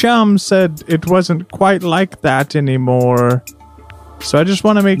 But Chum said it wasn't quite like that anymore. So I just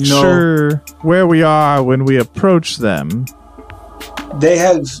want to make No. sure where we are when we approach them. They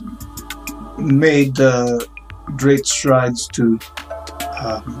have made great strides to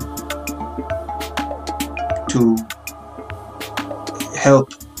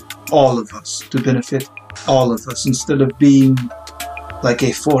help all of us, to benefit all of us. Instead of being like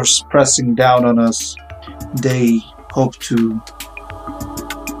a force pressing down on us, they hope to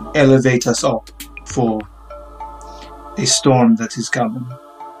elevate us all for a storm that is coming.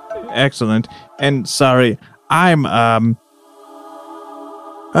 Excellent. And sorry, I'm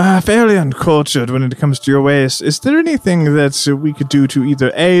fairly uncultured when it comes to your ways. Is there anything that we could do to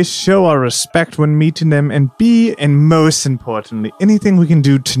either A, show our respect when meeting them, and B, and most importantly, anything we can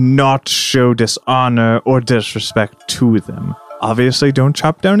do to not show dishonor or disrespect to them? Obviously, don't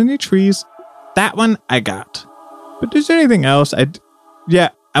chop down any trees. That one I got. But is there anything else?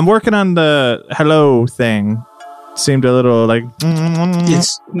 I'm working on the hello thing. Seemed a little like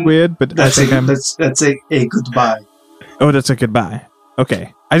It's weird, but that's I think that's a goodbye. Oh, that's a goodbye.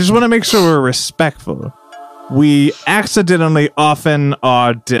 Okay. I just want to make sure we're respectful. We accidentally often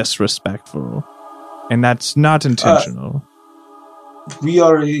are disrespectful. And that's not intentional. We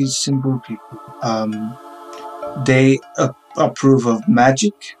are a simple people. They approve of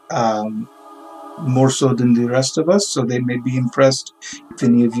magic more so than the rest of us, so they may be impressed if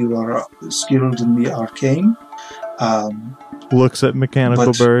any of you are skilled in the arcane. Looks at Mechanical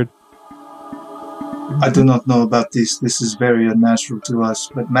but- Bird. I do not know about this. This is very unnatural to us,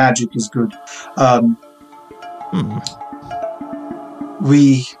 but magic is good.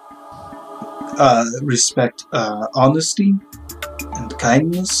 We respect honesty and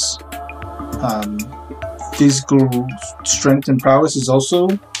kindness. Physical strength and prowess is also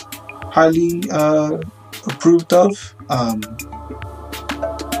highly approved of.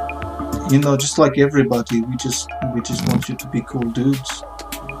 Just like everybody, we just want you to be cool dudes.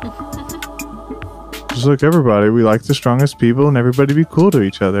 Just like everybody, we like the strongest people and everybody be cool to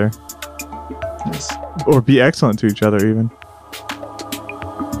each other. Yes. Or be excellent to each other, even.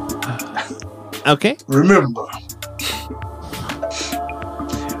 Okay. Remember,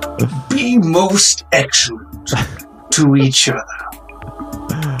 be most excellent to each other.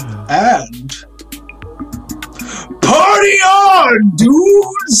 And party on,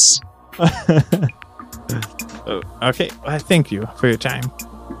 dudes! Okay. Well, thank you for your time.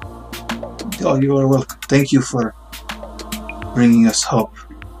 Oh, you are welcome. Thank you for bringing us hope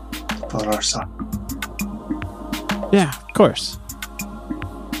for our son. Yeah, of course.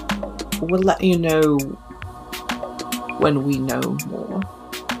 We'll let you know when we know more.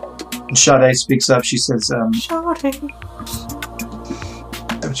 And Sade speaks up. She says, Shouting.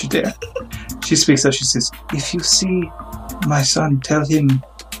 don't you dare. She speaks up. She says, if you see my son, tell him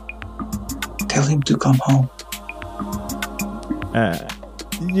to come home.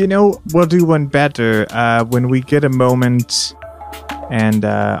 We'll do one better when we get a moment and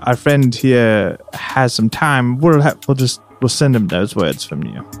our friend here has some time. We'll send him those words from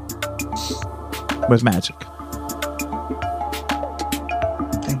you with magic.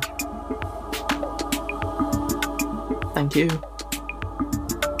 Thank you. Thank you.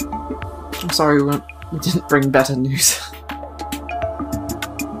 I'm sorry we didn't bring better news.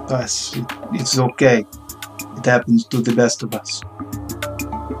 It's okay. It happens to the best of us.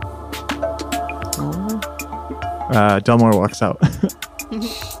 Delmore walks out.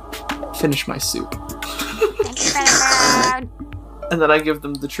 Finish my soup. Thank you, Bernard. And then I give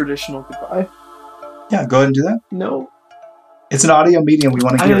them the traditional goodbye. Yeah, go ahead and do that. No, It's an audio medium. We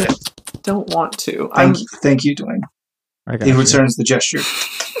want to hear I it. don't want to. Thank you, Dwayne. I got He you. returns the gesture.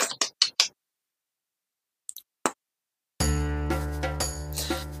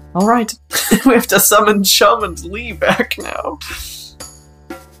 Alright. We have to summon Chum and Lee back now.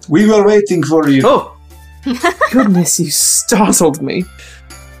 We were waiting for you. Oh! Goodness, you startled me.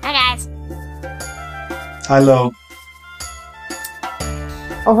 Hi, guys. Hello.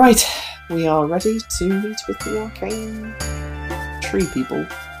 Alright, we are ready to meet with the arcane tree people.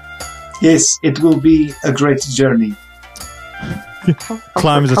 Yes, it will be a great journey.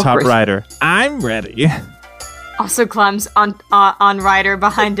 Climbs atop great. Ryder. I'm ready. Also climbs on Ryder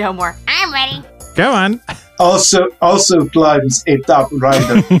behind Delmore. I'm ready. Go on. Also climbs a top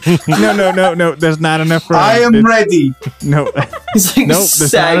rider. No. There's not enough room. I am ready. No. He's like, Nope, there's not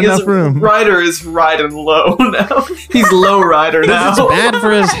sag. enough His room. Rider is riding low now. He's low rider now. It's bad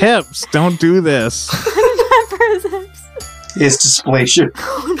for his hips. Don't do this. His dysplasia.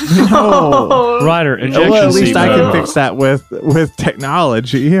 No. Ryder, ejection Well, at least seat I can mode. fix that with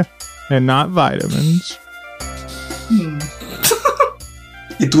technology and not vitamins.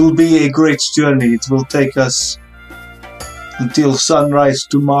 It will be a great journey. It will take us until sunrise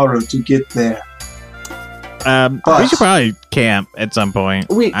tomorrow to get there. We should probably camp at some point.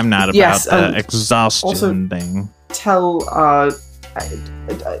 I'm not about yes, the exhaustion also- thing. Tell,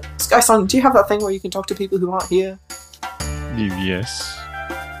 Sky-san, do you have that thing where you can talk to people who aren't here? Yes.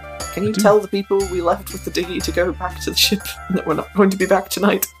 Can you tell the people we left with the dinghy to go back to the ship and that we're not going to be back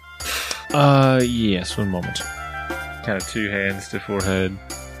tonight? Yes, one moment. Kind of two hands to forehead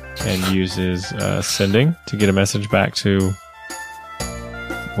and uses sending to get a message back to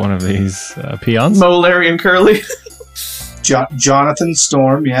one of these peons. Mo, Larry, and Curly. Jonathan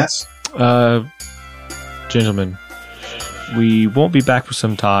Storm, yes. Gentlemen, we won't be back for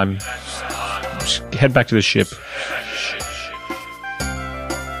some time. Just head back to the ship.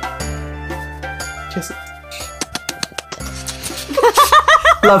 Kiss it.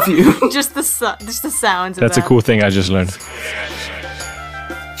 Love you. Just the sounds. That's a of that. cool thing I just learned.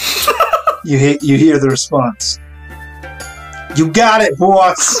 You hear the response. You got it,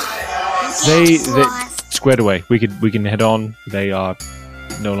 boss. They squared away. We can head on. They are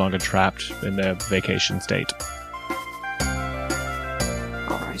no longer trapped in their vacation state.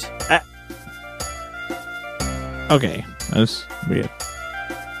 All right. Okay, that's weird.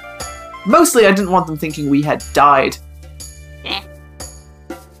 Mostly, I didn't want them thinking we had died. And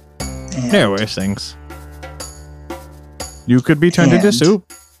There are worse things. You could be turned into And-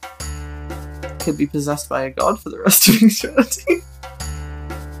 soup. Could be possessed by a god for the rest of eternity.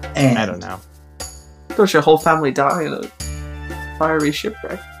 and I don't know. Does your whole family die in a fiery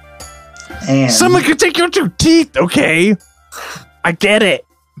shipwreck? And Someone could take your 2 teeth, okay? I get it.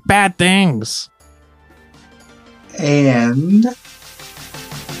 Bad things. and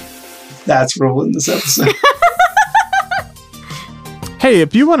that's rolling this episode. Hey,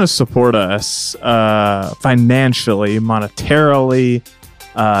 if you want to support us financially, monetarily,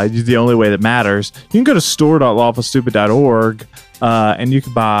 the only way that matters, you can go to store.lawfulstupid.org and you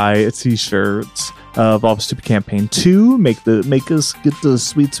can buy t-shirts of Lawful Stupid Campaign 2. Make us get the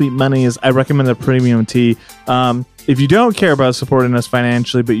sweet monies. I recommend the premium tee. If you don't care about supporting us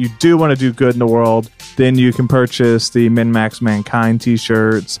financially, but you do want to do good in the world, then you can purchase the Min Max Mankind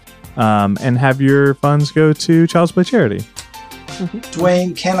t-shirts and have your funds go to Child's Play Charity.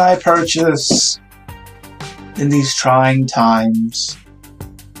 Dwayne, can I purchase in these trying times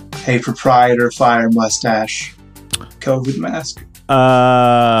a proprietor fire mustache COVID mask?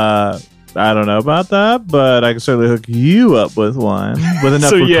 I don't know about that, but I can certainly hook you up with one with enough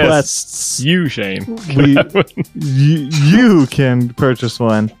So, yes. requests. You, Shane. You can purchase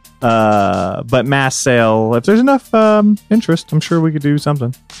one, but mass sale. If there's enough interest, I'm sure we could do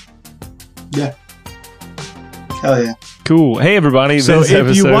something. Yeah. Hell yeah. Cool. Hey, everybody. So this if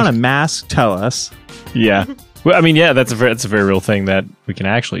episode, you want a mask, tell us. yeah. Well, I mean, yeah, that's a very real thing that we can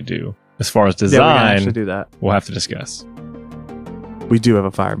actually do. As far as Yeah, we can design, actually do that. we'll have to discuss. We do have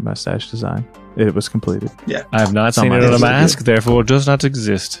a fire mustache design. It was completed. I have not It's on seen my it on a list. mask, therefore it does not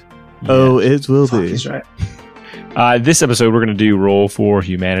exist. Oh, it will Fuck, be. he's right. This episode, we're going to do Roll for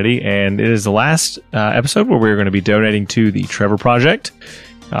Humanity, and it is the last episode where we're going to be donating to the Trevor Project.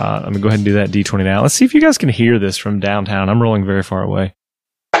 I'm going to go ahead and do that D20 now. Let's see if you guys can hear this from downtown. I'm rolling very far away.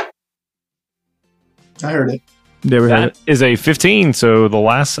 I heard it. Yeah, we heard it. That is a 15, so the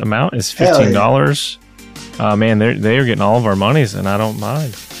last amount is Hell yeah. $15. Man, they are getting all of our monies, and I don't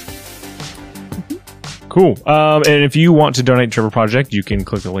mind. Cool. And if you want to donate to Trevor Project, you can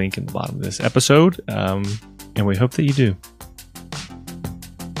click the link in the bottom of this episode, and we hope that you do.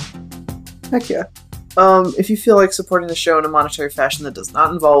 Heck yeah. If you feel like supporting the show in a monetary fashion that does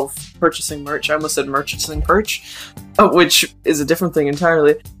not involve purchasing merch, I almost said merchasing perch, which is a different thing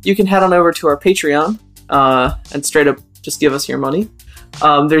entirely, you can head on over to our Patreon and straight up just give us your money.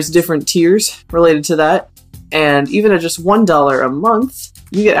 There's different tiers related to that, and even at just $1 a month,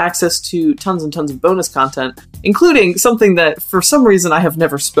 you get access to tons and tons of bonus content, including something that for some reason I have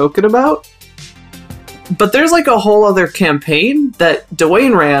never spoken about. But there's like a whole other campaign that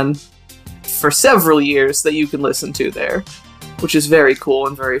Dwayne ran for several years that you can listen to there. which is very cool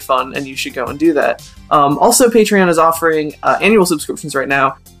and very fun, and you should go and do that. Also, Patreon is offering annual subscriptions right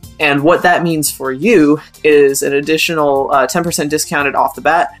now, and what that means for you is an additional 10% discounted off the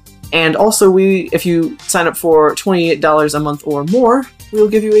bat. And also, if you sign up for $28 a month or more, we'll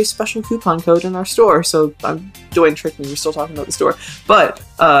give you a special coupon code in our store. So I'm doing trick me, we're still talking about the store. But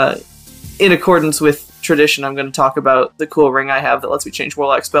in accordance with tradition, I'm going to talk about the cool ring I have that lets me change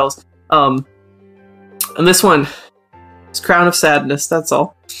Warlock spells. And this one is Crown of Sadness, that's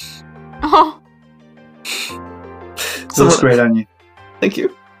all. Oh. It looks great on you. Thank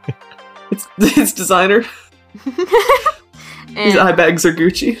you. It's designer. These eye bags are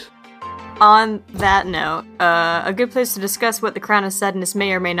Gucci. On that note, a good place to discuss what the Crown of Sadness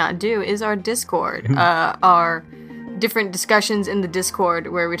may or may not do is our Discord. Our different discussions in the Discord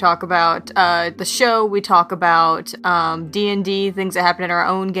where we talk about the show, we talk about D&D, things that happen in our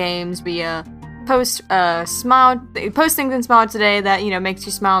own games. We post things in Smile today that, makes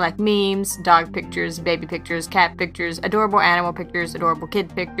you smile, like memes, dog pictures, baby pictures, cat pictures, adorable animal pictures, adorable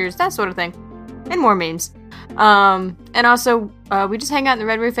kid pictures, that sort of thing. And more memes. And also, we just hang out in the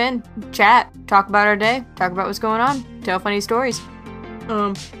Red Roof Inn, chat, talk about our day, talk about what's going on, tell funny stories.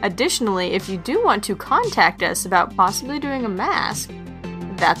 Additionally, if you do want to contact us about possibly doing a mask,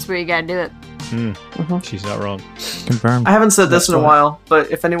 that's where you gotta do it. She's not wrong. Confirmed. I haven't said this in a while,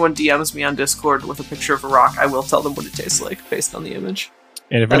 but if anyone DMs me on Discord with a picture of a rock, I will tell them what it tastes like based on the image.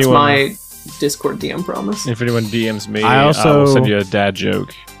 And if That's anyone, my Discord DM promise. if anyone DMs me, I I will also- send you a dad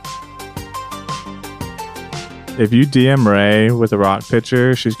joke. If you DM Ray with a rock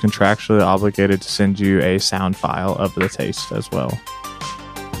picture, she's contractually obligated to send you a sound file of the taste as well.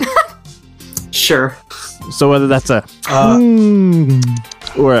 Sure. So whether that's a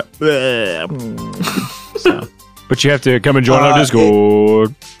or a so. But you have to come and join our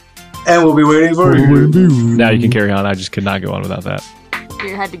Discord. And we'll be waiting for you. Now you can carry on. I just could not go on without that.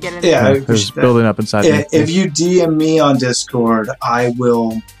 You had to get in Yeah, I there. It's appreciate that. building up inside me. If you DM me on Discord, I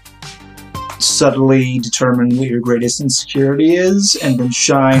will subtly determine what your greatest insecurity is and then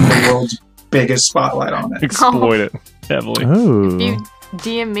shine the world's biggest spotlight on it. Exploit it heavily. Oh. If you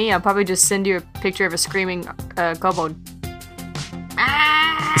DM me, I'll probably just send you a picture of a screaming kobold.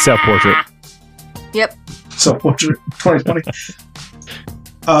 Self-portrait. Yep. So, 2020.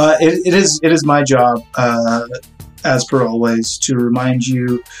 It is my job, as per always, to remind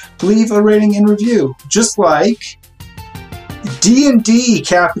you to leave a rating and review, just like D&D,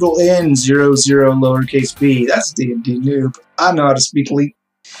 capital N, 00, lowercase b. That's D&D noob. I know how to speak elite.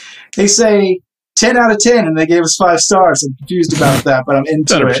 They say 10 out of 10, and they gave us 5 stars. I'm confused about that, but I'm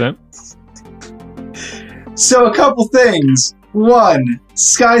into 100%. it. So, a couple things. 1,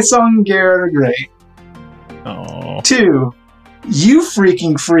 Skysong and Garrett are great. Oh. 2, you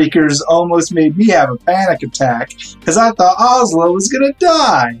freaking freakers almost made me have a panic attack because I thought Oslo was gonna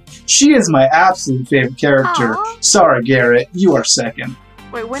die. She is my absolute favorite character. Aw. Sorry, Garrett, you are second.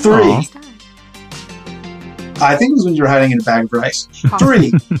 Wait, when 3. was this time? I think it was when you were hiding in a bag of rice. Oh.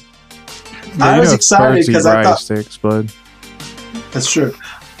 3, I was excited because I thought they explode. that's true.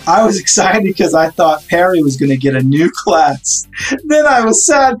 I was excited because I thought Perry was going to get a new class. Then I was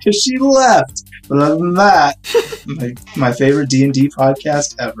sad because she left. But other than that, my favorite D&D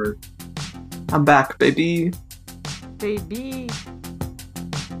podcast ever. I'm back, baby. Baby.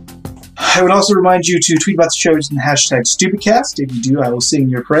 I would also remind you to tweet about the show using the hashtag StupidCast. If you do, I will sing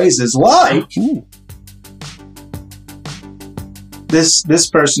your praises. Like this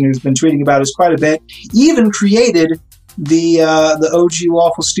person who's been tweeting about us quite a bit, even created the OG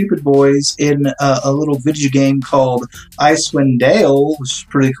Lawful Stupid Boys in a little video game called Icewind Dale, which is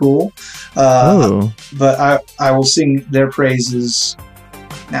pretty cool. But I will sing their praises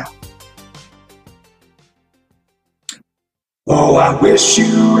now. Oh, I wish you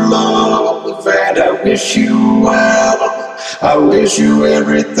love, and I wish you well. I wish you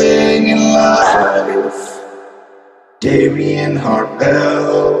everything in life. Damien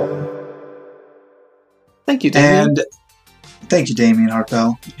Harpel. Thank you, Damien. And thank you, Damien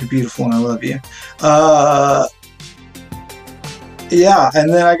Harpel. You're beautiful and I love you. Yeah, and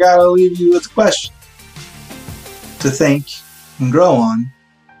then I gotta leave you with a question to think and grow on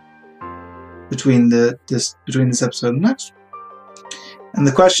between this episode and the next. And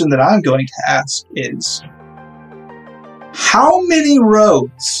the question that I'm going to ask is, how many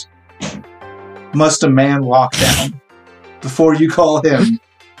roads must a man walk down before you call him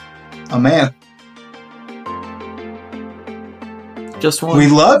a man? Just one. We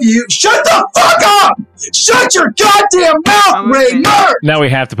love you. Shut the fuck up! Shut your goddamn mouth, Ray Nerd! Now we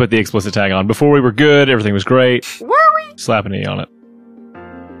have to put the explicit tag on. Before we were good, everything was great. Were we? Slap an E on it.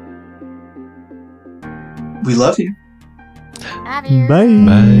 We love you. Love you. Bye.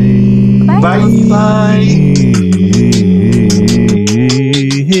 Bye.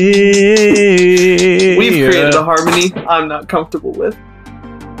 We've created a harmony I'm not comfortable with.